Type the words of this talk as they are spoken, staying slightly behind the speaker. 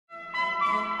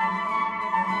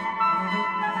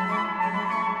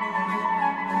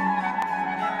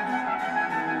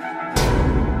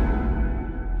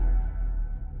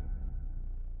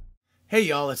Hey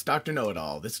y'all, it's Dr.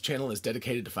 Know-It-All. This channel is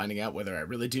dedicated to finding out whether I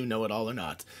really do know it all or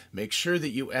not. Make sure that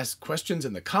you ask questions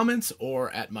in the comments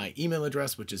or at my email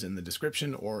address, which is in the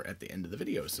description or at the end of the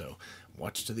video. So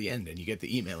watch to the end and you get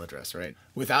the email address, right?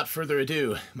 Without further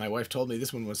ado, my wife told me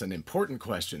this one was an important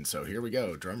question, so here we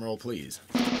go. Drum roll, please.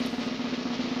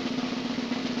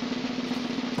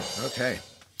 Okay.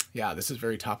 Yeah, this is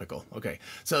very topical. Okay,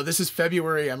 so this is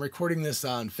February. I'm recording this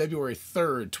on February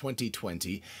 3rd,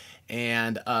 2020.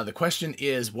 And the question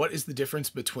is, what is the difference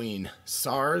between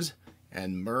SARS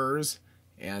and MERS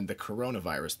and the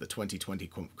coronavirus, the 2020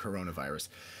 coronavirus?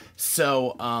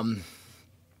 So,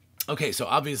 okay, so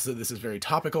obviously this is very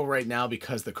topical right now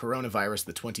because the coronavirus,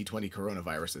 the 2020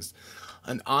 coronavirus, is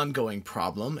an ongoing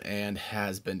problem and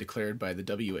has been declared by the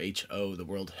WHO, the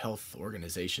World Health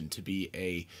Organization, to be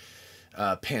a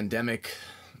pandemic.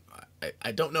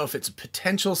 I don't know if it's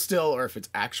potential still or if it's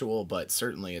actual, but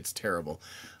certainly it's terrible.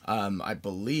 I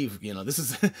believe, this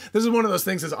is this is one of those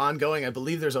things that's ongoing. I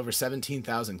believe there's over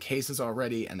 17,000 cases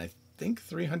already, and I think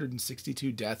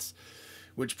 362 deaths,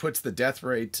 which puts the death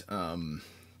rate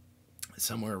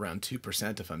somewhere around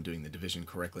 2% if I'm doing the division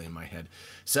correctly in my head.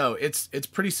 So it's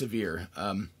pretty severe.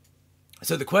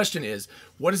 So the question is,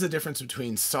 what is the difference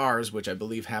between SARS, which I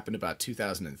believe happened about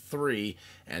 2003,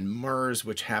 and MERS,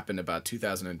 which happened about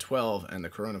 2012, and the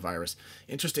coronavirus?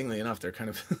 Interestingly enough, they're kind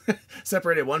of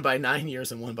separated, one by 9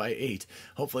 years and one by 8.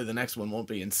 Hopefully the next one won't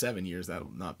be in 7 years.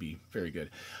 That'll not be very good.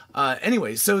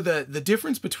 Anyway, so the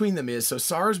difference between them is, so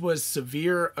SARS was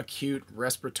severe acute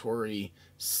respiratory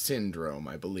syndrome,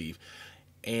 I believe.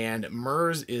 And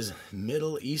MERS is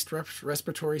Middle East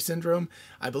Respiratory Syndrome.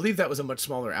 I believe that was a much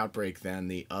smaller outbreak than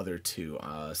the other two.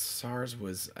 SARS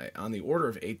was on the order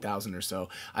of 8,000 or so.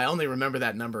 I only remember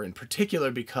that number in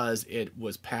particular because it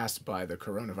was passed by the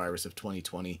coronavirus of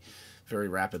 2020 very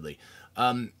rapidly.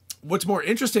 What's more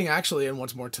interesting, actually, and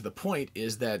what's more to the point,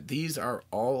 is that these are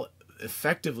all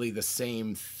effectively the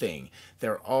same thing.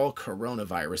 They're all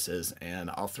coronaviruses,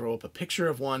 and I'll throw up a picture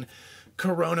of one.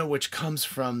 Corona, which comes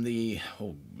from the,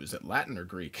 is it Latin or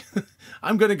Greek?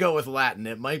 I'm going to go with Latin.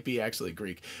 It might be actually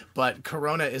Greek. But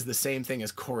corona is the same thing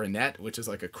as coronet, which is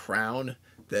like a crown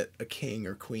that a king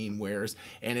or queen wears.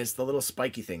 And it's the little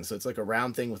spiky thing. So it's like a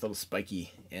round thing with little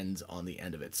spiky ends on the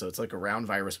end of it. So it's like a round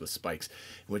virus with spikes,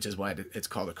 which is why it's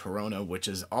called a corona, which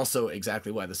is also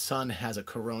exactly why the sun has a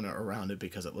corona around it,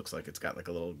 because it looks like it's got like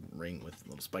a little ring with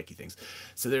little spiky things.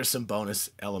 So there's some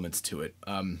bonus elements to it.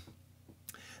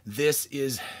 This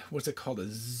is, what's it called, a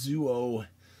zoonotic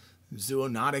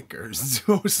or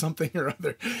zoo something or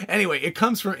other. Anyway, it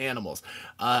comes from animals.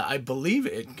 I believe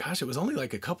it, gosh, it was only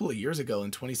like a couple of years ago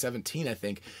in 2017, I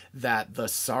think, that the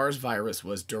SARS virus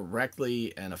was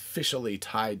directly and officially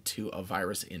tied to a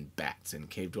virus in bats, in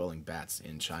cave-dwelling bats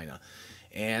in China.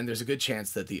 And there's a good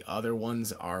chance that the other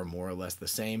ones are more or less the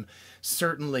same.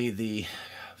 Certainly the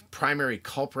primary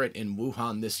culprit in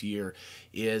Wuhan this year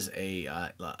is a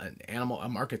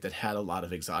market that had a lot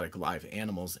of exotic live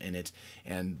animals in it,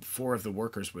 and 4 of the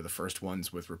workers were the first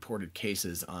ones with reported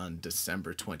cases on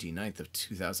December 29th of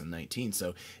 2019.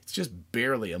 So it's just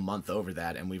barely a month over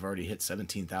that, and we've already hit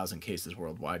 17,000 cases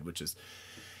worldwide, which is,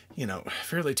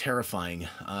 fairly terrifying.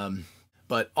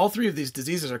 But all 3 of these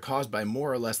diseases are caused by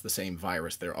more or less the same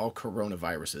virus. They're all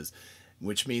coronaviruses,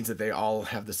 which means that they all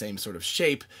have the same sort of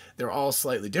shape. They're all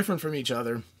slightly different from each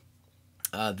other.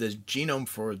 The genome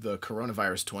for the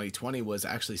coronavirus 2020 was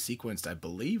actually sequenced, I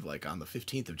believe, like on the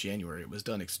 15th of January. It was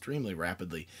done extremely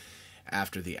rapidly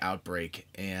after the outbreak,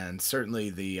 and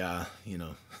certainly the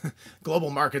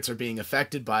global markets are being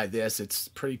affected by this. It's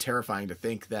pretty terrifying to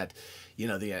think that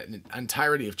the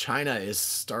entirety of China is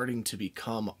starting to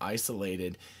become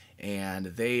isolated, and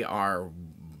they are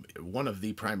one of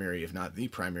the primary, if not the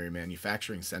primary,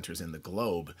 manufacturing centers in the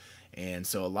globe. And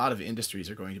so a lot of industries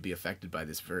are going to be affected by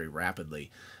this very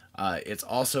rapidly. It's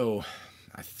also,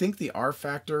 I think, the R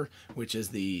factor, which is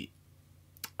the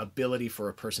ability for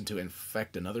a person to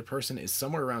infect another person, is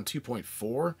somewhere around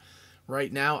 2.4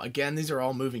 right now. Again, these are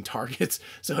all moving targets,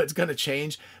 so it's going to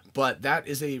change, but that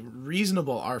is a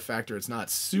reasonable R factor. It's not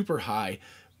super high,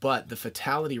 but the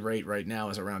fatality rate right now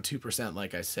is around 2%,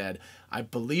 like I said. I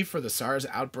believe for the SARS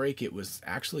outbreak, it was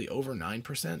actually over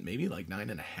 9%, maybe like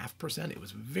 9.5%. It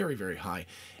was very, very high.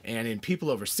 And in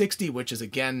people over 60, which is,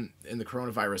 again, in the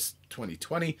coronavirus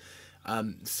 2020,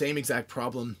 same exact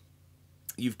problem.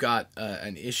 you've got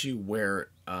an issue where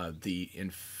the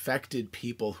infected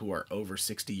people who are over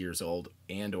 60 years old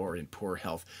and or in poor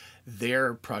health,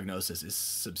 their prognosis is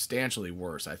substantially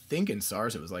worse. I think in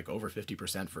SARS it was like over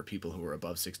 50% for people who were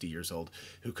above 60 years old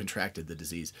who contracted the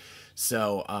disease.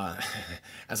 So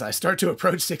as I start to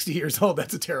approach 60 years old,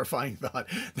 that's a terrifying thought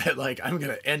that like I'm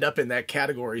going to end up in that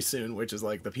category soon, which is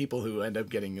like the people who end up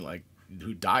getting like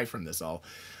who die from this all.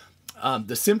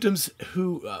 The symptoms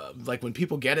like when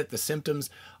people get it, the symptoms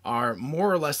are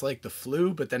more or less like the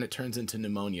flu, but then it turns into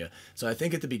pneumonia. So I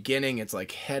think at the beginning it's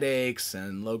like headaches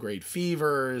and low grade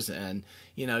fevers and,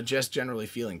 just generally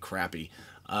feeling crappy.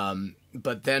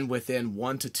 But then within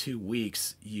 1 to 2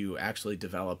 weeks, you actually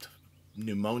developed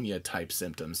pneumonia type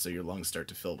symptoms. So your lungs start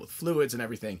to fill with fluids and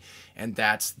everything. And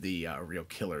that's the real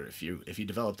killer. If you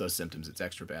develop those symptoms, it's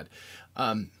extra bad.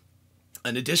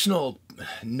 An additional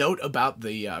note about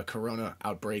the corona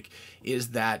outbreak is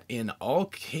that in all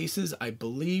cases, I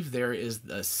believe there is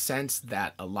a sense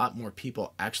that a lot more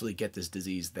people actually get this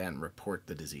disease than report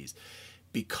the disease,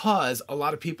 because a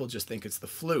lot of people just think it's the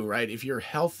flu, right? If you're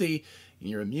healthy,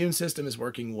 your immune system is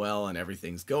working well and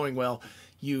everything's going well,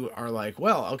 you are like,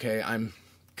 well, okay, I'm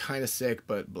kind of sick,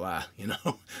 but blah,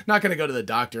 not going to go to the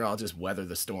doctor. I'll just weather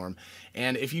the storm.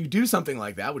 And if you do something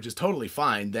like that, which is totally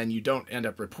fine, then you don't end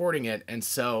up reporting it. And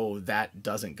so that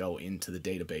doesn't go into the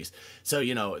database. So,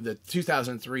 the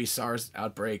 2003 SARS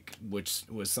outbreak, which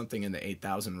was something in the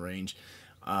 8,000 range,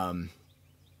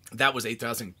 that was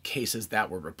 8,000 cases that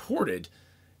were reported.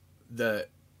 The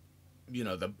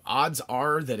odds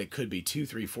are that it could be 2,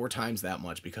 3, 4 times that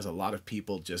much, because a lot of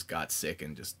people just got sick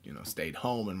and just, stayed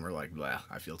home and were like, blah,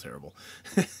 I feel terrible.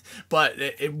 But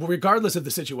regardless of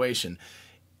the situation,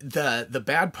 the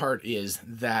bad part is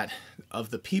that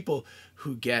of the people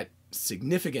who get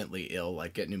significantly ill,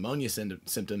 like get pneumonia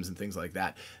symptoms and things like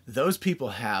that, those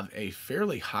people have a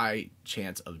fairly high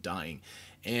chance of dying.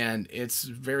 And it's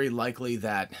very likely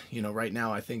that, right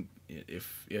now, I think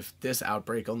if this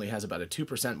outbreak only has about a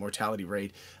 2% mortality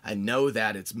rate, I know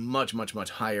that it's much, much,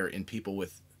 much higher in people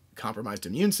with compromised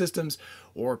immune systems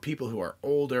or people who are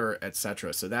older,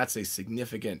 etc. So that's a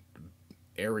significant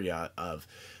area of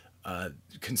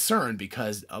concern,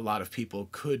 because a lot of people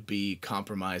could be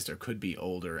compromised or could be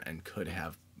older and could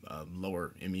have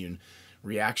lower immune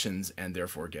reactions and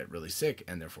therefore get really sick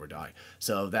and therefore die.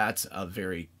 So that's a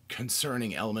very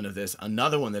concerning element of this.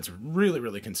 Another one that's really,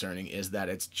 really concerning is that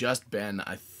it's just been,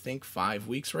 I think, 5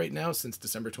 weeks right now since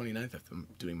December 29th, if I'm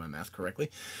doing my math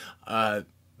correctly. But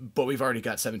we've already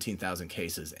got 17,000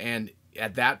 cases. And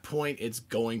at that point, it's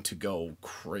going to go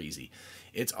crazy.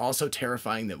 It's also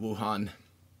terrifying that Wuhan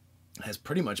has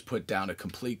pretty much put down a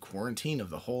complete quarantine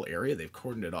of the whole area. They've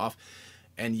cordoned it off.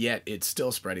 And yet it's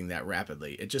still spreading that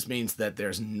rapidly. It just means that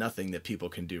there's nothing that people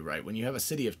can do, right? When you have a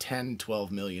city of 10,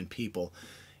 12 million people,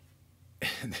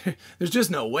 there's just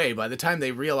no way. By the time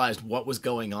they realized what was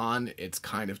going on, it's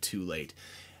kind of too late.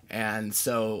 And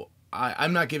so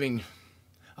I'm not giving...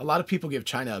 A lot of people give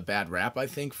China a bad rap, I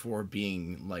think, for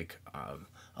being like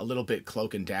a little bit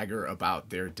cloak and dagger about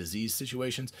their disease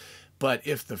situations. But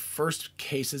if the first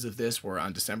cases of this were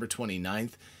on December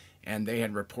 29th, and they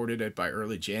had reported it by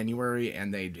early January,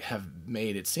 and they have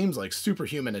made, it seems like,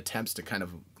 superhuman attempts to kind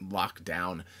of lock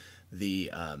down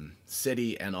the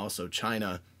city and also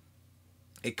China,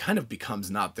 it kind of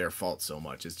becomes not their fault so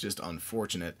much. It's just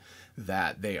unfortunate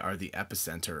that they are the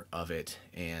epicenter of it,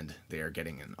 and they are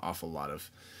getting an awful lot of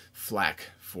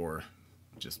flack for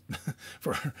just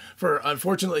for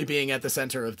unfortunately being at the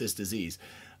center of this disease.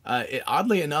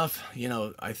 Oddly enough,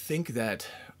 I think that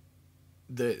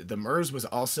the MERS was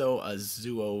also a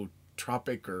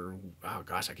zootropic, or, oh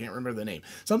gosh, I can't remember the name.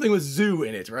 Something with zoo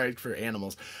in it, right, for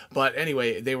animals. But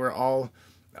anyway, they were all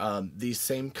these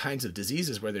same kinds of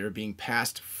diseases where they were being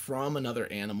passed from another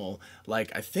animal.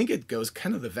 Like, I think it goes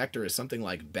kind of, the vector is something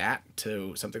like bat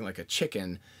to something like a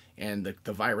chicken, and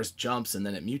the virus jumps, and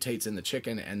then it mutates in the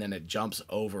chicken, and then it jumps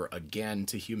over again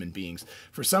to human beings.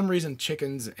 For some reason,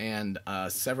 chickens and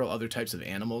several other types of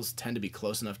animals tend to be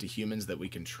close enough to humans that we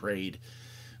can trade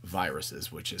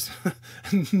viruses, which is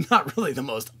not really the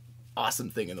most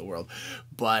awesome thing in the world.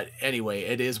 But anyway,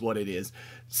 it is what it is.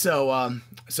 So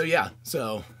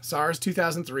SARS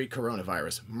 2003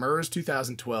 coronavirus, MERS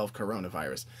 2012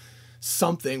 coronavirus.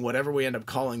 Something, whatever we end up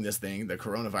calling this thing, the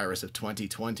coronavirus of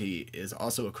 2020 is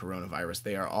also a coronavirus.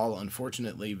 They are all,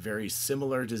 unfortunately, very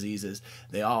similar diseases.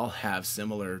 They all have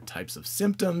similar types of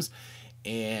symptoms,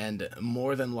 and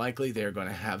more than likely they're going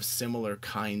to have similar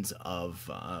kinds of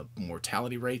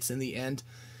mortality rates in the end.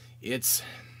 It's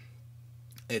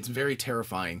very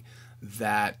terrifying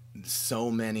that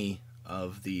so many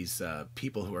of these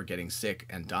people who are getting sick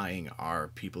and dying are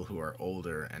people who are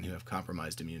older and who have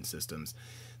compromised immune systems.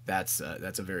 That's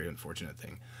a very unfortunate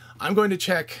thing. I'm going to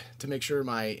check to make sure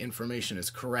my information is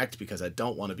correct, because I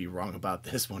don't want to be wrong about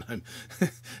this when I'm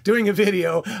doing a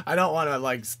video. I don't want to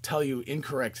like tell you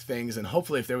incorrect things, and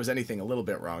hopefully if there was anything a little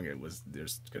bit wrong,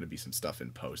 there's going to be some stuff in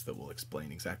post that will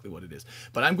explain exactly what it is.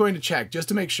 But I'm going to check just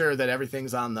to make sure that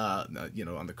everything's on the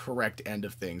on the correct end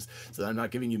of things, so that I'm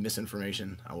not giving you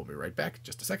misinformation. I will be right back,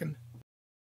 just a second.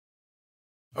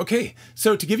 Okay,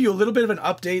 so to give you a little bit of an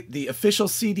update, the official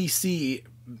CDC,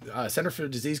 Center for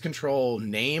Disease Control,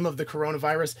 name of the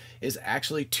coronavirus is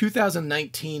actually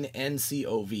 2019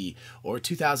 NCOV, or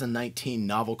 2019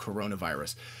 novel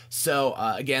coronavirus. So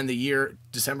again, the year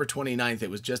December 29th, it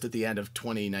was just at the end of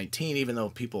 2019, even though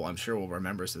people I'm sure will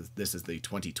remember this is the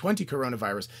 2020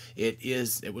 coronavirus.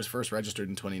 It was first registered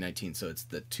in 2019, so it's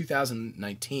the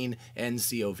 2019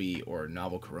 NCOV, or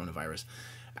novel coronavirus.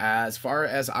 As far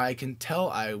as I can tell,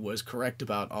 I was correct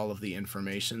about all of the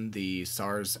information. The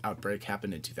SARS outbreak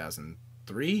happened in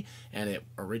 2003, and it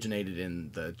originated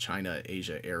in the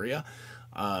China-Asia area.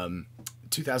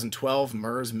 2012,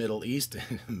 MERS, Middle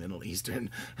Eastern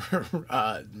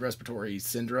respiratory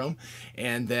syndrome,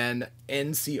 and then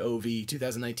NCOV,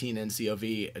 2019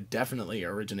 NCOV, definitely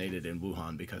originated in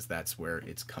Wuhan, because that's where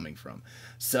it's coming from.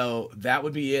 So that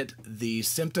would be it. The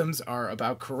symptoms are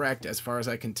about correct. As far as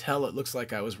I can tell, it looks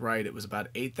like I was right. It was about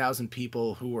 8,000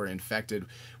 people who were infected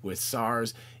with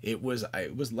SARS. It was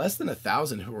less than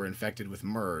 1,000 who were infected with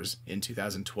MERS in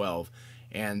 2012.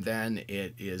 And then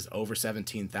it is over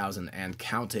 17,000 and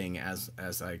counting as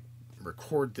I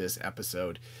record this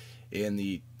episode in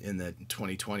the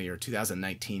 2020 or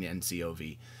 2019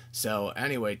 NCOV. So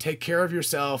anyway, take care of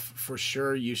yourself for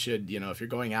sure. You should, if you're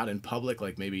going out in public,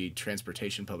 like maybe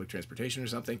public transportation or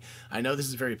something. I know this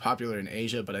is very popular in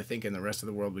Asia, but I think in the rest of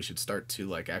the world we should start to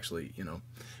like actually,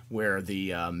 wear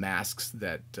the masks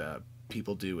that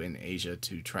people do in Asia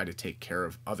to try to take care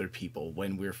of other people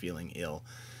when we're feeling ill.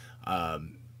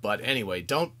 But anyway,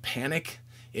 don't panic.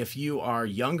 If you are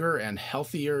younger and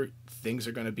healthier, things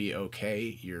are going to be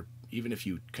okay. Even if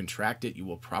you contract it, you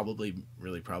will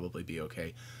really probably be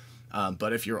okay.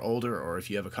 But if you're older, or if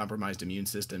you have a compromised immune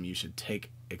system, you should take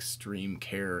extreme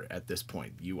care at this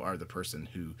point. You are the person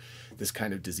who this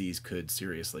kind of disease could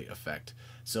seriously affect.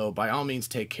 So by all means,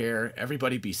 take care.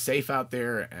 Everybody be safe out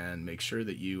there, and make sure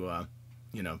that you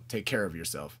take care of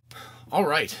yourself. All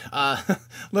right, a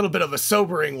little bit of a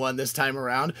sobering one this time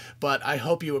around, but I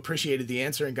hope you appreciated the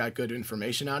answer and got good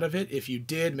information out of it. If you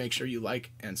did, make sure you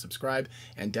like and subscribe,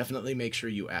 and definitely make sure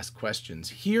you ask questions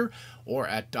here or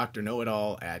at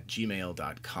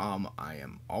drknowitall@gmail.com. I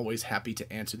am always happy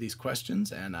to answer these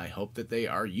questions, and I hope that they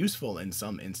are useful in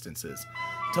some instances.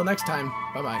 Until next time,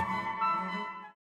 bye-bye.